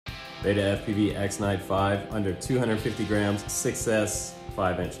BetaFpv X-Night 5, under 250 grams, 6S,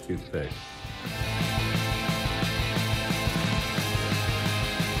 5-inch toothpick.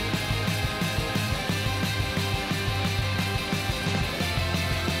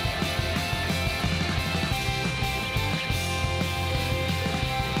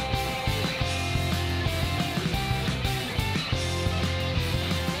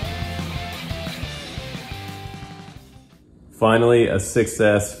 Finally, a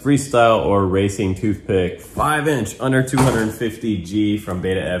 6S freestyle or racing toothpick, 5-inch, under 250 G from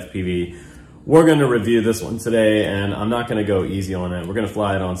BetaFpv. We're gonna review this one today, and I'm not gonna go easy on it. We're gonna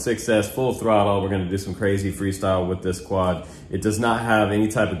fly it on 6S, full throttle. We're gonna do some crazy freestyle with this quad. It does not have any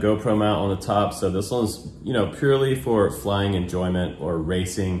type of GoPro mount on the top, so this one's, purely for flying enjoyment or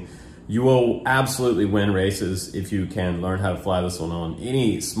racing. You will absolutely win races if you can learn how to fly this one on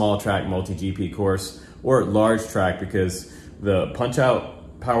any small track multi-GP course or large track, because the punch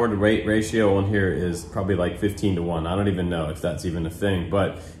out power to weight ratio on here is probably like 15 to 1. I don't even know if that's even a thing,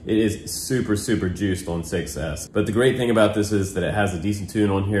 but it is super, super juiced on 6S. But the great thing about this is that it has a decent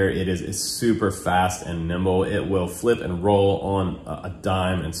tune on here. It is super fast and nimble. It will flip and roll on a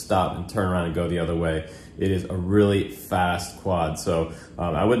dime and stop and turn around and go the other way. It is a really fast quad. So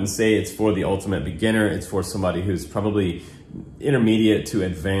I wouldn't say it's for the ultimate beginner. It's for somebody who's probably intermediate to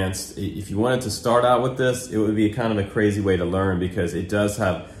advanced. If you wanted to start out with this, it would be kind of a crazy way to learn, because it does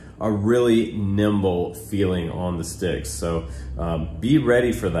have a really nimble feeling on the sticks. So be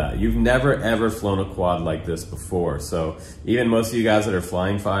ready for that. You've never ever flown a quad like this before. So even most of you guys that are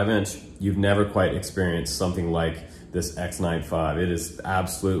flying 5-inch, you've never quite experienced something like this X-Night 5. It is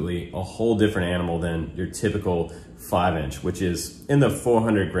absolutely a whole different animal than your typical 5-inch, which is in the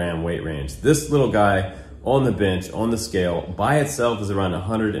 400 gram weight range. This little guy on the bench, on the scale, by itself is around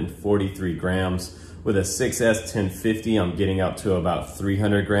 143 grams. With a 6S 1050, I'm getting up to about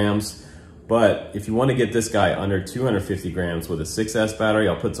 300 grams. But if you want to get this guy under 250 grams with a 6S battery,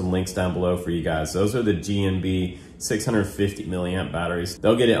 I'll put some links down below for you guys. Those are the GNB 650 milliamp batteries.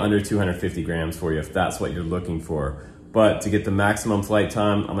 They'll get it under 250 grams for you if that's what you're looking for. But to get the maximum flight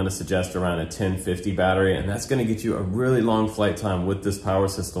time, I'm gonna suggest around a 1050 battery, and that's gonna get you a really long flight time with this power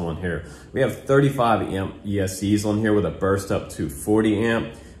system on here. We have 35 amp ESCs on here with a burst up to 40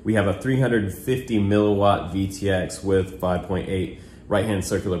 amp. We have a 350 milliwatt VTX with 5.8 right-hand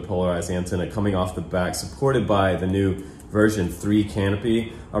circular polarized antenna coming off the back, supported by the new version 3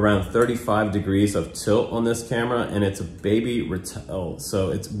 canopy, around 35 degrees of tilt on this camera, and it's a baby Ratel,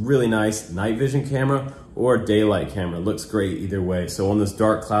 so it's really nice night vision camera or daylight camera. Looks great either way. So on those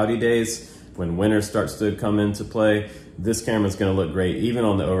dark, cloudy days, when winter starts to come into play, this camera is gonna look great, even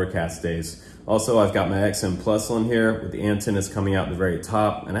on the overcast days. Also, I've got my XM Plus on here with the antennas coming out the very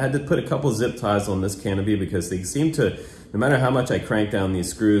top, and I had to put a couple zip ties on this canopy because they seem to, no matter how much I crank down these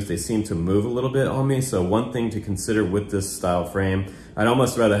screws, they seem to move a little bit on me. So one thing to consider with this style frame, I'd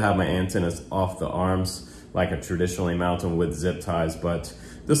almost rather have my antennas off the arms like I traditionally mount them with zip ties, but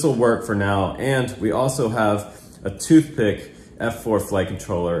this will work for now. And we also have a Toothpick F4 flight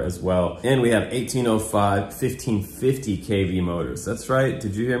controller as well. And we have 1805 1550 kV motors. That's right,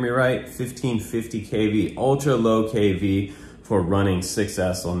 did you hear me right? 1550 kV, ultra low kV for running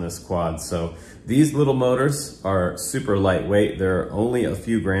 6S on this quad. So these little motors are super lightweight. They're only a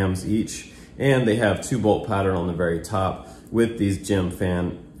few grams each, and they have 2-bolt pattern on the very top with these Gem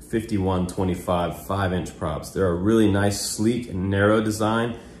Fan 5125 5-inch props. They're a really nice, sleek and narrow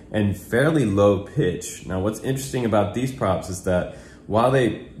design and fairly low pitch. Now, what's interesting about these props is that while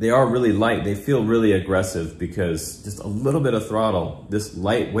they are really light, they feel really aggressive, because just a little bit of throttle, this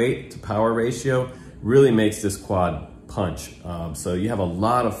lightweight to power ratio really makes this quad punch. So you have a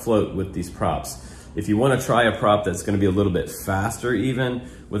lot of float with these props. If you want to try a prop that's going to be a little bit faster, even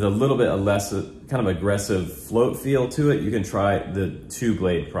with a little bit of less kind of aggressive float feel to it, you can try the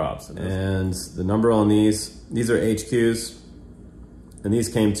 2-blade props. And the number on these are HQs, and these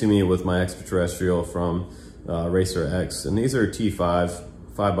came to me with my extraterrestrial from Racer X, and these are T5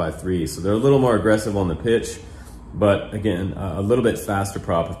 5x3, so they're a little more aggressive on the pitch. But again, a little bit faster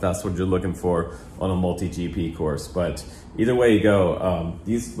prop if that's what you're looking for on a multi-GP course. But either way you go,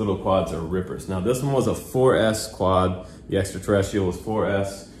 these little quads are rippers. Now this one was a 4S quad. The extraterrestrial was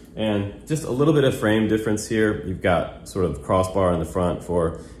 4S. And just a little bit of frame difference here. You've got sort of crossbar in the front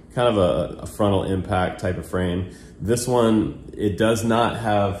for kind of a frontal impact type of frame. This one, it does not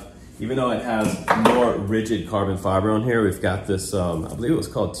have, even though it has more rigid carbon fiber on here, we've got this, I believe it was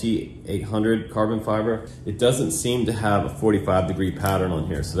called T800 carbon fiber. It doesn't seem to have a 45-degree pattern on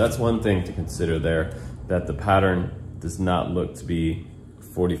here. So that's one thing to consider there, that the pattern does not look to be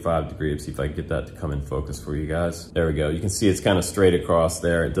 45 degree. See if I can get that to come in focus for you guys. There we go. You can see it's kind of straight across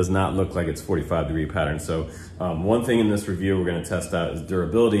there. It does not look like it's 45 degree pattern. So one thing in this review we're going to test out is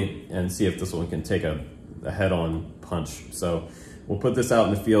durability and see if this one can take a head-on punch. So we'll put this out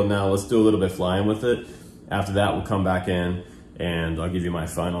in the field now. Let's do a little bit flying with it. After that, we'll come back in and I'll give you my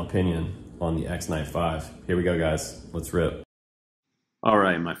final opinion on the X-Night 5. Here we go, guys. Let's rip. All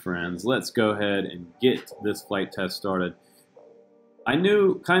right, my friends, let's go ahead and get this flight test started. I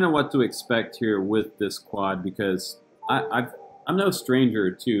knew kind of what to expect here with this quad because I'm no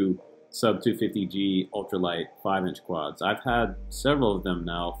stranger to sub 250G ultralight 5-inch quads. I've had several of them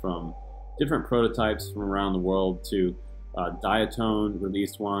now, from different prototypes from around the world to Diatone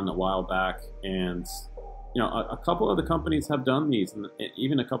released one a while back, and you know, a couple of the companies have done these, and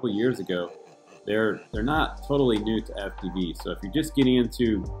even a couple of years ago. They're not totally new to FPV, so if you're just getting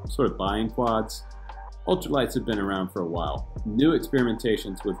into sort of buying quads, ultralights have been around for a while. New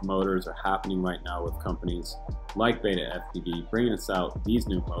experimentations with motors are happening right now with companies like BetaFpv bringing us out these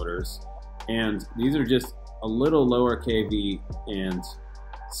new motors, and these are just a little lower kV and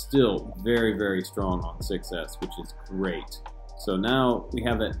still very, very strong on 6S, which is great. So now we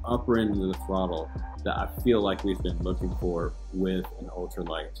have that upper end of the throttle that I feel like we've been looking for with an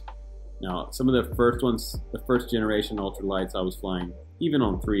ultralight. Now, some of the first ones, the first generation ultralights I was flying, even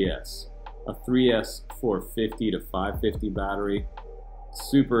on 3S, a 3S 450 to 550 battery,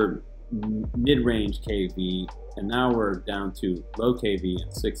 super mid-range kV, and now we're down to low kV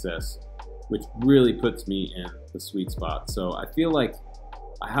and 6S, which really puts me in the sweet spot. So I feel like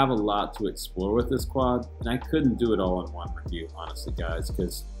I have a lot to explore with this quad, and I couldn't do it all in one review, honestly, guys,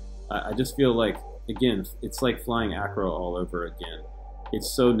 because I just feel like, again, it's like flying acro all over again.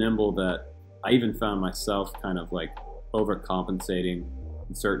 It's so nimble that I even found myself kind of like overcompensating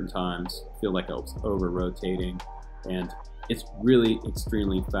in certain times. I feel like I was over-rotating, and it's really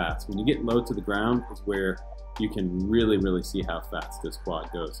extremely fast. When you get low to the ground is where you can really, really see how fast this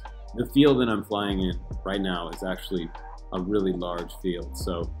quad goes. The field that I'm flying in right now is actually a really large field,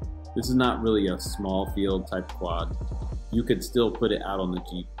 so this is not really a small field type quad. You could still put it out on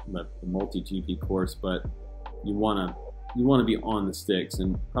the multi-GP course, but you want to be on the sticks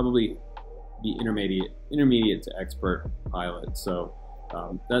and probably be intermediate to expert pilot. So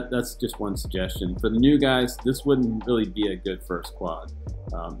that's just one suggestion. For the new guys, this wouldn't really be a good first quad.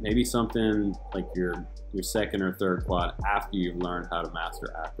 Maybe something like your second or third quad after you've learned how to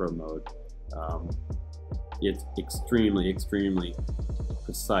master acro mode. It's extremely, extremely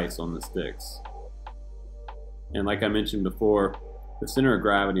precise on the sticks. And like I mentioned before, the center of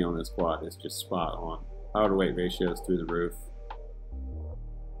gravity on this quad is just spot on. Power to weight ratio is through the roof.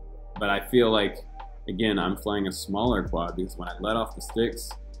 But I feel like, again, I'm flying a smaller quad because when I let off the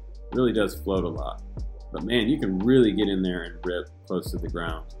sticks, it really does float a lot. But man, you can really get in there and rip close to the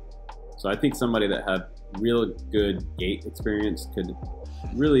ground. So I think somebody that had real good gate experience could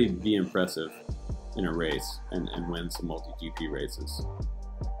really be impressive in a race and win some multi-GP races.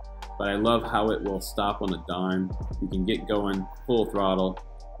 But I love how it will stop on a dime. You can get going full throttle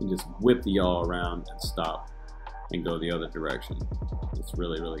and just whip the yaw around and stop and go the other direction. It's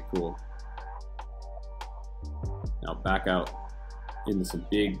really, really cool. Now back out into some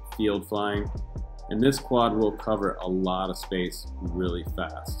big field flying, and this quad will cover a lot of space really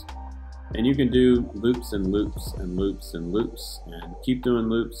fast. And you can do loops and loops and loops and loops and keep doing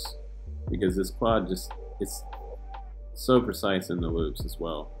loops, because this quad just, it's so precise in the loops as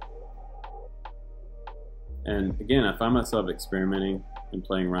well. And again, I find myself experimenting and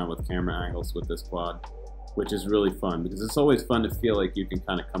playing around with camera angles with this quad, which is really fun because it's always fun to feel like you can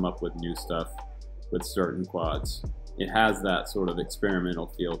kind of come up with new stuff with certain quads. It has that sort of experimental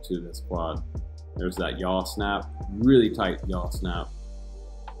feel to this quad. There's that yaw snap, really tight yaw snap,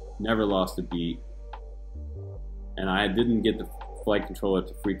 never lost a beat, and I didn't get the flight controller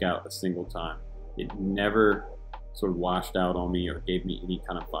to freak out a single time. It never sort of washed out on me or gave me any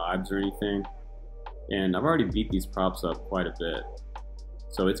kind of vibes or anything. And I've already beat these props up quite a bit.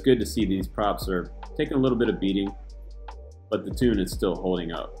 So it's good to see these props are taking a little bit of beating, but the tune is still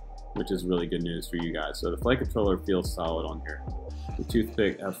holding up, which is really good news for you guys. So the flight controller feels solid on here. The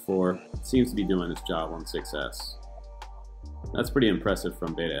Toothpick F4 seems to be doing its job on 6S. That's pretty impressive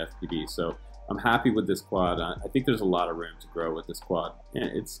from BetaFpv. So I'm happy with this quad. I think there's a lot of room to grow with this quad, and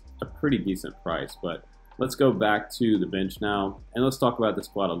it's a pretty decent price. But let's go back to the bench now, and let's talk about this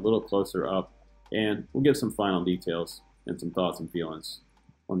quad a little closer up, and we'll give some final details and some thoughts and feelings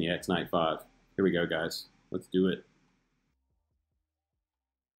on the X-Night 5. Here we go, guys. Let's do it.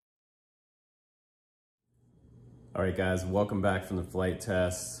 All right, guys, welcome back from the flight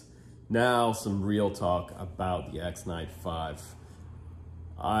test. Now some real talk about the X-Night 5.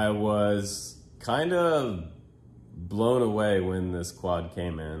 I was kind of blown away when this quad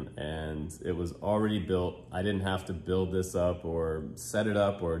came in, and it was already built. I didn't have to build this up or set it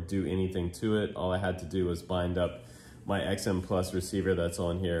up or do anything to it. All I had to do was bind up my XM Plus receiver that's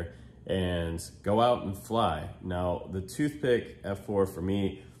on here and go out and fly. Now the Toothpick F4 for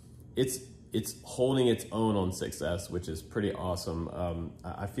me, it's holding its own on 6S, which is pretty awesome.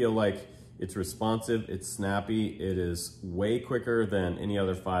 I feel like it's responsive, it's snappy, it is way quicker than any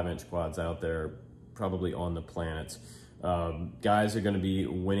other 5-inch quads out there probably on the planet. Guys are going to be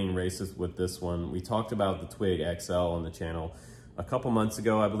winning races with this one. We talked about the Twig XL on the channel a couple months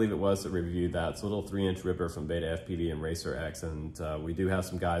ago, I believe it was, that reviewed that. It's a little 3-inch ripper from BetaFpv and Racer X, and we do have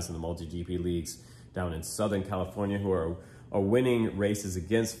some guys in the multi-GP leagues down in Southern California who are winning races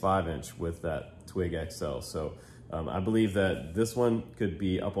against 5-inch with that Twig XL. So I believe that this one could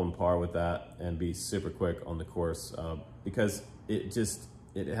be up on par with that and be super quick on the course because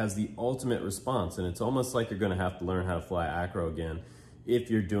it has the ultimate response, and it's almost like you're going to have to learn how to fly acro again if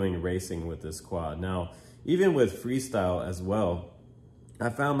you're doing racing with this quad. Now, even with freestyle as well, I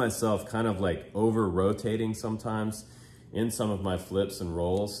found myself kind of like over rotating sometimes in some of my flips and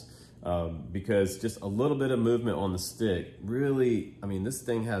rolls because just a little bit of movement on the stick really, I mean, this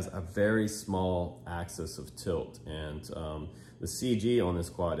thing has a very small axis of tilt, and the CG on this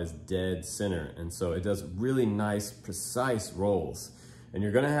quad is dead center, and so it does really nice, precise rolls. And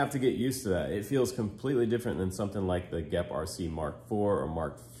you're gonna have to get used to that. It feels completely different than something like the Gep RC Mark IV or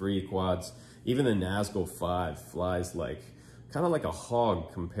Mark III quads. Even the Nazgul 5 flies like, kind of like a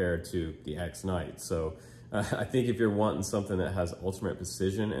hog compared to the X Knight. So I think if you're wanting something that has ultimate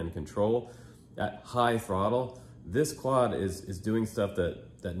precision and control at high throttle, this quad is doing stuff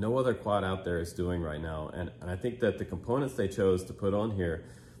that no other quad out there is doing right now. And I think that the components they chose to put on here,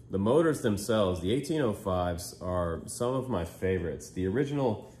 the motors themselves, the 1805s are some of my favorites. The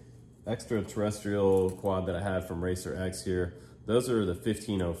original extraterrestrial quad that I had from Racer X here, those are the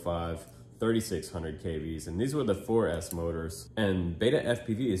 1505, 3600 kVs, and these were the 4S motors. And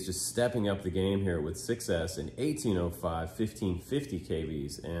BetaFpv is just stepping up the game here with 6S and 1805, 1550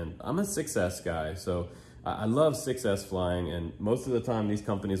 kVs. And I'm a 6S guy, so I love 6S flying, and most of the time these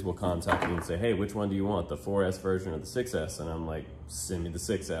companies will contact me and say, hey, which one do you want, the 4S version or the 6S? And I'm like, send me the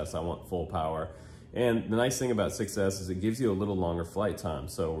 6S, I want full power. And the nice thing about 6S is it gives you a little longer flight time.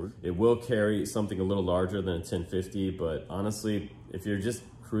 So it will carry something a little larger than a 1050, but honestly, if you're just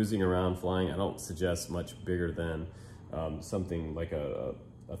cruising around flying, I don't suggest much bigger than something like a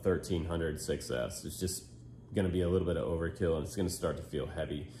 1300 6S. It's just gonna be a little bit of overkill, and it's gonna start to feel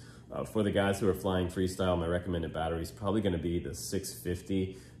heavy. For the guys who are flying freestyle, my recommended battery is probably going to be the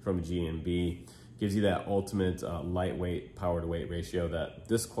 650 from GMB. Gives you that ultimate lightweight power to weight ratio that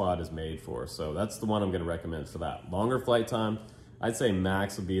this quad is made for. So that's the one I'm going to recommend for that. Longer flight time, I'd say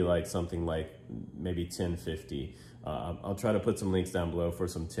max would be like something like maybe 1050. I'll try to put some links down below for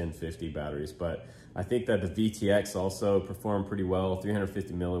some 1050 batteries, but I think that the VTX also performed pretty well.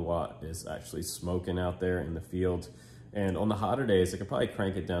 350 milliwatt is actually smoking out there in the field. And on the hotter days, I could probably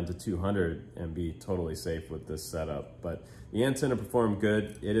crank it down to 200 and be totally safe with this setup. But the antenna performed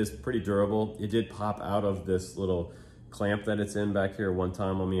good. It is pretty durable. It did pop out of this little clamp that it's in back here one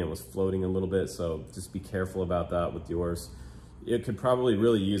time on me. It was floating a little bit, so just be careful about that with yours. It could probably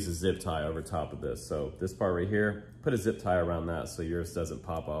really use a zip tie over top of this. So this part right here, put a zip tie around that so yours doesn't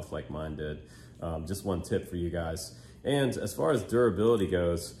pop off like mine did. Just one tip for you guys. And as far as durability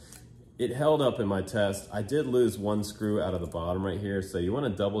goes, it held up in my test. I did lose one screw out of the bottom right here, so you want to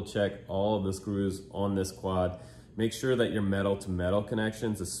double check all of the screws on this quad. Make sure that your metal to metal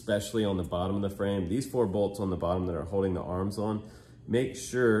connections, especially on the bottom of the frame, these 4 bolts on the bottom that are holding the arms on, make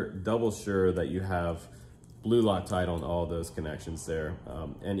sure, double sure that you have blue Loctite on all those connections there.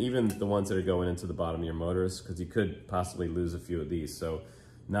 And even the ones that are going into the bottom of your motors, because you could possibly lose a few of these. So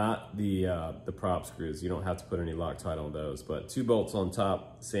not the prop screws. You don't have to put any Loctite on those, but 2 bolts on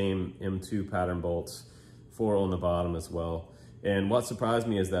top, same M2 pattern bolts, 4 on the bottom as well. And what surprised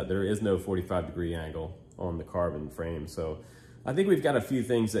me is that there is no 45-degree angle on the carbon frame. So I think we've got a few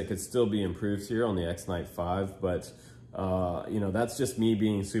things that could still be improved here on the X Knight 5, but you know, that's just me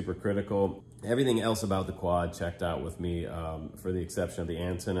being super critical. Everything else about the quad checked out with me, for the exception of the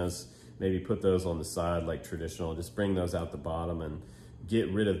antennas. Maybe put those on the side like traditional, just bring those out the bottom and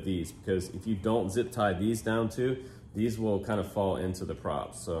get rid of these, because if you don't zip tie these down too, these will kind of fall into the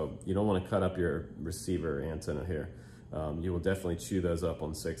props. So you don't want to cut up your receiver antenna here. You will definitely chew those up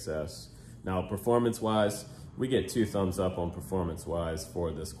on 6S. Now, performance-wise, we get 2 thumbs up on performance-wise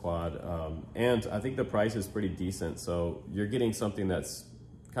for this quad. And I think the price is pretty decent. So you're getting something that's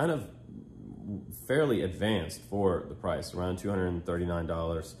kind of fairly advanced for the price, around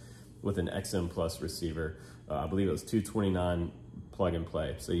 $239 with an XM Plus receiver. I believe it was $229 plug and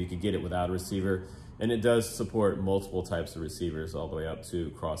play. So you could get it without a receiver. And it does support multiple types of receivers all the way up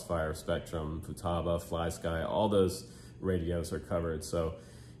to Crossfire, Spectrum, Futaba, FlySky, all those radios are covered. So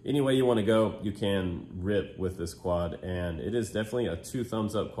any way you want to go, you can rip with this quad, and it is definitely a 2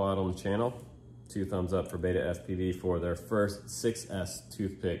 thumbs up quad on the channel. 2 thumbs up for BetaFpv for their first 6S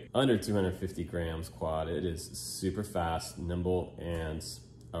Toothpick under 250 grams quad. It is super fast, nimble, and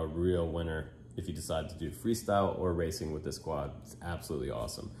a real winner if you decide to do freestyle or racing with this quad. It's absolutely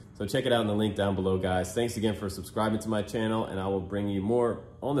awesome. So check it out in the link down below, guys. Thanks again for subscribing to my channel, and I will bring you more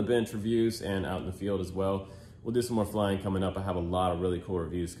on the bench reviews and out in the field as well. We'll do some more flying coming up. I have a lot of really cool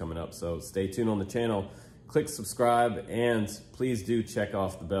reviews coming up, so stay tuned on the channel. Click subscribe, and please do check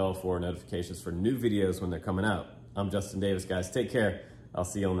off the bell for notifications for new videos when they're coming out. I'm Justin Davis, guys. Take care. I'll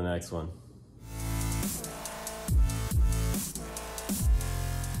see you on the next one.